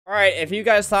All right, if you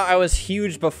guys thought I was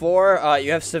huge before,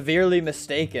 you have severely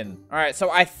mistaken. All right, so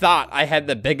I thought I had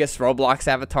the biggest Roblox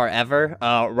avatar ever,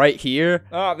 right here.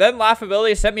 Then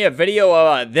Laughability sent me a video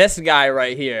of this guy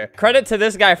right here. Credit to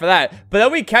this guy for that. But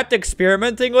then we kept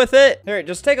experimenting with it. Here,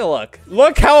 just take a look.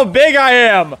 Look how big I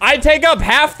am. I take up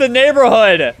half the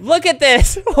neighborhood. Look at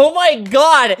this. Oh my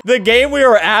God. The game we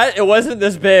were at, it wasn't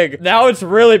this big. Now it's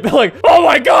really big. Like, oh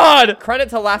my God. Credit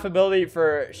to Laughability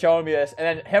for showing me this. And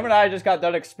then him and I just got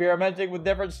done experimenting with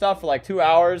different stuff for like 2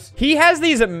 hours. He has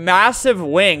these massive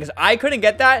wings. I couldn't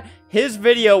get that. His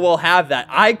video will have that.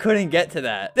 I couldn't get to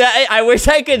that. I wish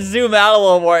I could zoom out a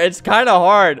little more. It's kind of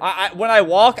hard. When I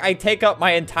walk, I take up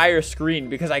my entire screen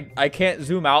because I can't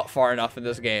zoom out far enough in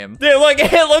this game. Dude, look,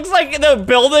 it looks like the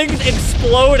building's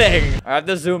exploding. I have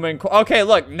to zoom in. Okay,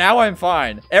 look, now I'm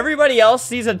fine. Everybody else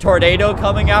sees a tornado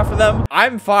coming after them.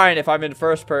 I'm fine if I'm in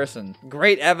first person.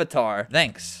 Great avatar.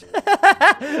 Thanks.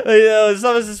 You know,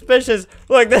 something suspicious.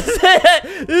 Look, this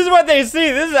is what they see.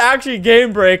 This is actually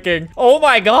game breaking. Oh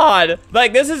my God.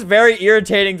 Like, this is very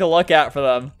irritating to look at for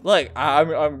them. Look,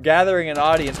 I'm gathering an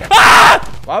audience.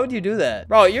 Ah! Why would you do that?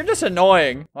 Bro, you're just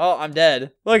annoying. Well, I'm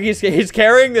dead. Look, he's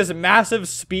carrying this massive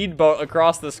speedboat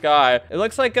across the sky. It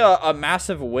looks like a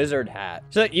massive wizard hat.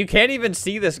 So you can't even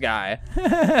see this guy.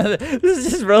 This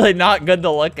is just really not good to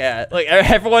look at. Like,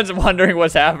 everyone's wondering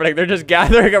what's happening. They're just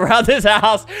gathering around this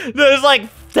house. There's like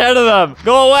 10 of them.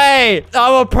 Go away.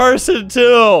 I'm a person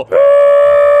too.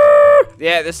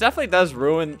 Yeah, this definitely does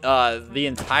ruin the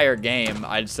entire game,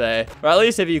 I'd say. Or at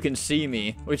least if you can see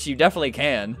me, which you definitely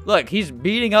can. Look, he's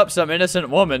beating up some innocent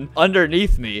woman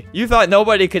underneath me. You thought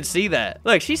nobody could see that.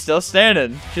 Look, she's still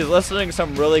standing. She's listening to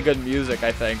some really good music,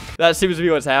 I think. That seems to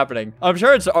be what's happening. I'm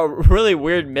sure it's a really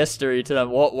weird mystery to them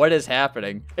what is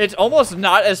happening. It's almost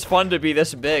not as fun to be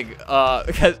this big,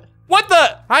 because... What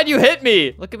the? How'd you hit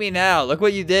me? Look at me now. Look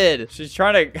what you did. She's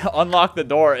trying to unlock the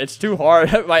door. It's too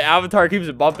hard. My avatar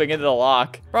keeps bumping into the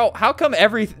lock. Bro, how come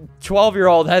every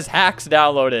 12-year-old has hacks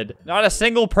downloaded? Not a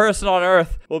single person on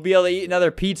Earth will be able to eat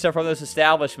another pizza from this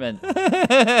establishment.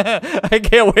 I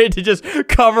can't wait to just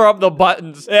cover up the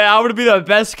buttons. Yeah, I'm gonna be the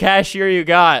best cashier you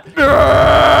got.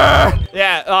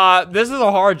 Yeah, this is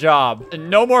a hard job.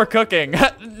 No more cooking.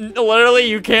 Literally,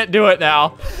 you can't do it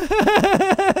now.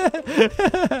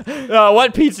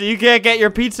 What pizza? You can't get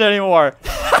your pizza anymore.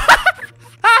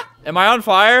 Am I on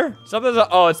fire? Something's...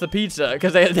 Oh, it's the pizza.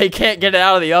 Because they can't get it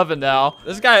out of the oven now.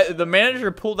 This guy, the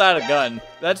manager pulled out a gun.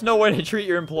 That's no way to treat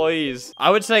your employees. I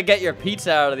would say get your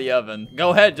pizza out of the oven. Go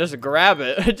ahead, just grab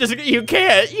it. You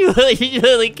can't. You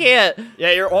really can't.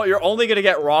 Yeah, you're only gonna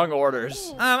get wrong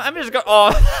orders. I'm just gonna...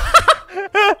 Oh.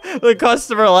 The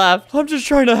customer left. I'm just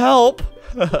trying to help.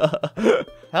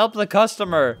 Help the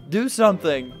customer. Do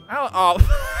something. Oh.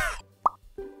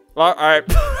 All right.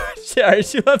 Sorry,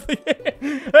 she left me.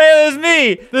 Hey, there's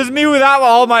me. There's me without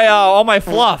all my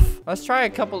fluff. Let's try a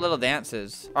couple little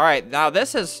dances. All right, now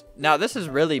this is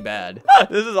really bad.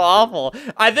 This is awful.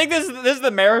 I think this is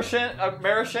the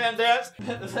Marashan dance.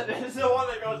 This is the one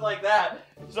that goes like that.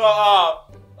 So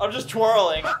I'm just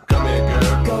twirling. Come here,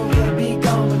 girl. Go ahead, be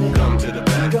gone with it. Come to the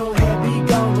back. Go ahead,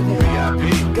 be gone with it.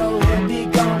 VIP. Go ahead, be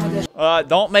gone with it.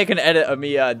 Don't make an edit of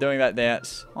me doing that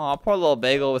dance. Aw, poor little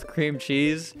bagel with cream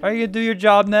cheese. How are you gonna do your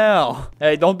job now?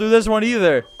 Hey, don't do this one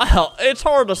either. Well, it's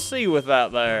hard to see with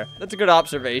that there. That's a good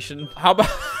observation. How about...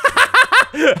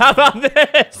 How about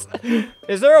this?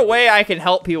 Is there a way I can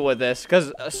help people with this?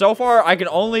 Because so far I can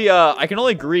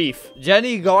only grief.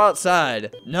 Jenny, go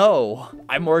outside. No,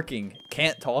 I'm working.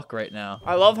 Can't talk right now.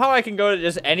 I love how I can go to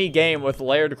just any game with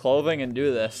layered clothing and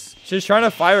do this. She's trying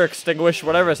to fire extinguish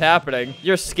whatever's happening.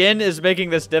 Your skin is making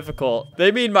this difficult.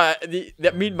 They mean my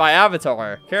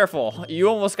avatar. Careful. You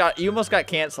almost got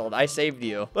canceled. I saved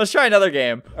you. Let's try another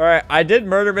game. All right, I did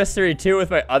Murder Mystery 2 with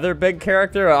my other big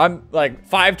character. I'm like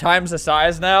 5 times the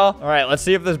size now. All right, let's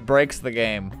see if this breaks the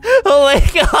game. Oh my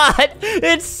God,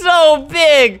 it's so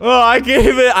big. Oh, I can't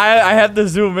even, I have to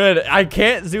zoom in. I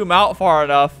can't zoom out far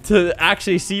enough to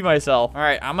actually see myself. All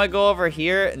right, I'm gonna go over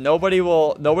here. Nobody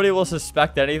will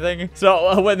suspect anything.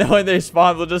 So when they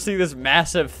spawn, they'll just see this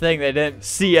massive thing they didn't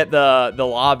see at the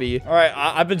lobby. All right,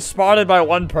 I've been spotted by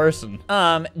one person.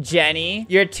 Jenny,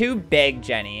 you're too big,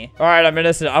 Jenny. All right, I'm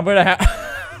innocent. I'm gonna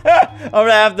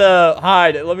have to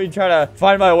hide. Let me try to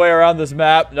find my way around this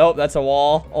map. Nope, that's a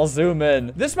wall. I'll zoom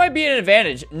in. This might be an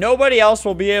advantage. Nobody else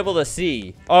will be able to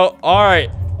see. Oh, all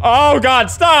right. Oh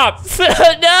God, stop.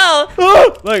 No.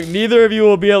 Look, neither of you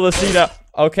will be able to see now.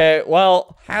 Okay,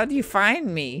 well, how do you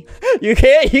find me? You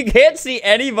can't see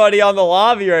anybody on the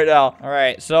lobby right now. All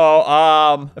right, so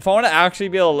if I want to actually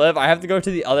be able to live, I have to go to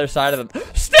the other side of them.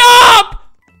 Stop!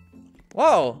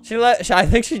 Whoa, I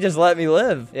think she just let me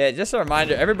live. Yeah, just a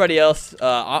reminder, everybody else,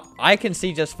 I can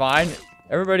see just fine.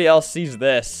 Everybody else sees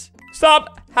this.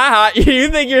 Stop! Haha, you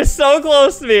think you're so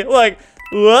close to me. Look,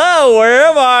 whoa, where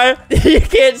am I? You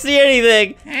can't see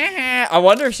anything. I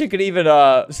wonder if she could even,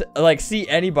 like, see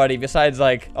anybody besides,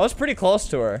 like, I was pretty close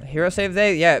to her. Hero save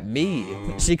day? Yeah, me.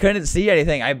 She couldn't see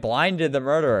anything. I blinded the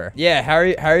murderer. Yeah, how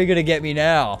are you gonna get me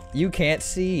now? You can't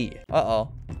see. Uh-oh.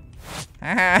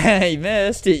 You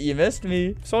missed it. You missed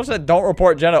me. Someone said don't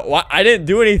report Jenna. What? I didn't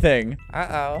do anything.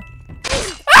 Uh-oh.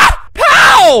 Ah!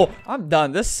 Pow! I'm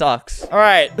done. This sucks. All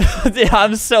right.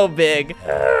 I'm so big.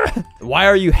 Why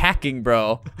are you hacking,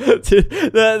 bro? Dude,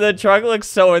 the truck looks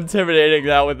so intimidating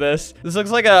now with this. This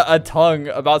looks like a tongue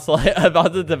about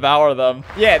to devour them.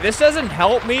 Yeah, this doesn't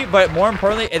help me, but more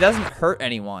importantly, it doesn't hurt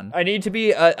anyone. I need to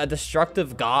be a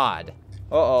destructive god.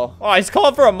 Uh-oh. Oh, he's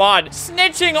calling for a mod.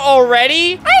 Snitching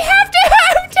already? I have to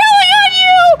I'm telling on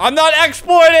you! I'm not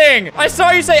exploiting! I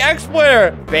saw you say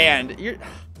exploiter. Banned. You're...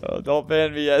 Oh, don't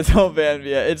ban me yet. Don't ban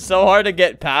me yet. It's so hard to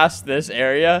get past this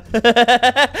area.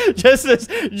 Just this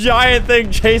giant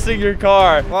thing chasing your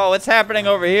car. Whoa, what's happening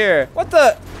over here? What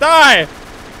the? Die!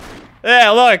 Yeah,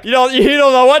 look. You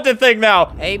don't know what to think now.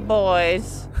 Hey,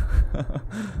 boys.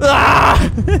 Ah!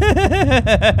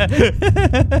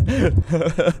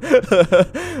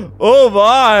 Oh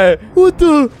my! What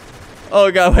the?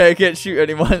 Oh god, wait, I can't shoot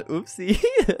anyone. Oopsie.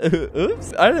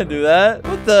 Oops, I didn't do that.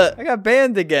 What the? I got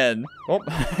banned again. Oh.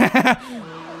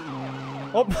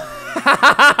 Oh.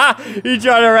 He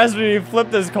tried to arrest me. He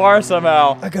flipped his car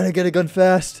somehow. I gotta get a gun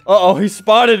fast. Uh-oh, he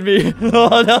spotted me.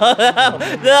 Oh,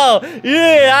 no.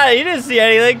 You didn't see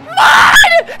anything.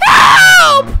 Mud!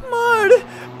 Help! Mud!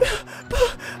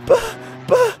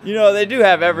 You know, they do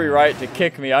have every right to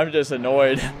kick me. I'm just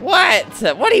annoyed. What?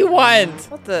 What do you want?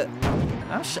 What the?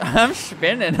 I'm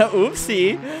spinning.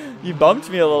 Oopsie. You bumped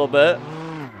me a little bit.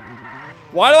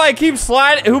 Why do I keep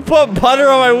sliding? Who put butter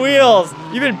on my wheels?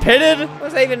 You been pitted? What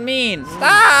does that even mean?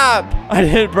 Stop! I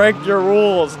didn't break your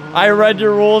rules. I read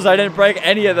your rules. I didn't break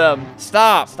any of them.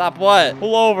 Stop. Stop what?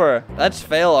 Pull over. That's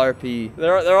fail RP.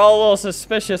 They're all a little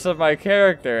suspicious of my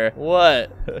character.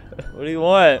 What? What do you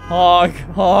want? Honk.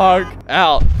 Honk.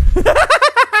 Out.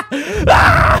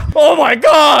 Ah! Oh my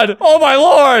god! Oh my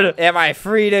lord! Am I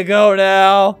free to go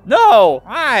now? No!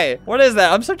 Why? What is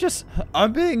that?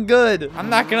 I'm being good. I'm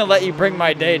not gonna let you bring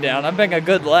my day down. I'm being a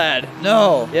good lad.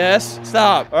 No. Yes?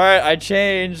 Stop. Alright, I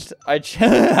changed. I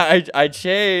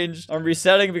changed. I'm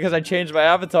resetting because I changed my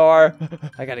avatar.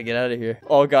 I gotta get out of here.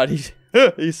 Oh god,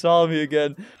 he saw me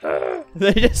again.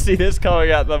 They just see this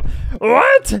coming at them.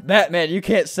 What? Batman, you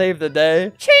can't save the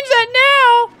day. Change that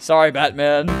now. Sorry,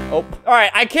 Batman. Oh. All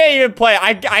right, I can't even play.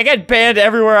 I get banned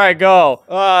everywhere I go.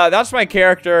 That's my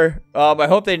character. I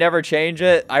hope they never change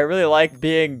it. I really like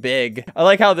being big. I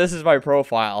like how this is my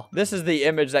profile. This is the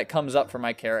image that comes up for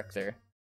my character.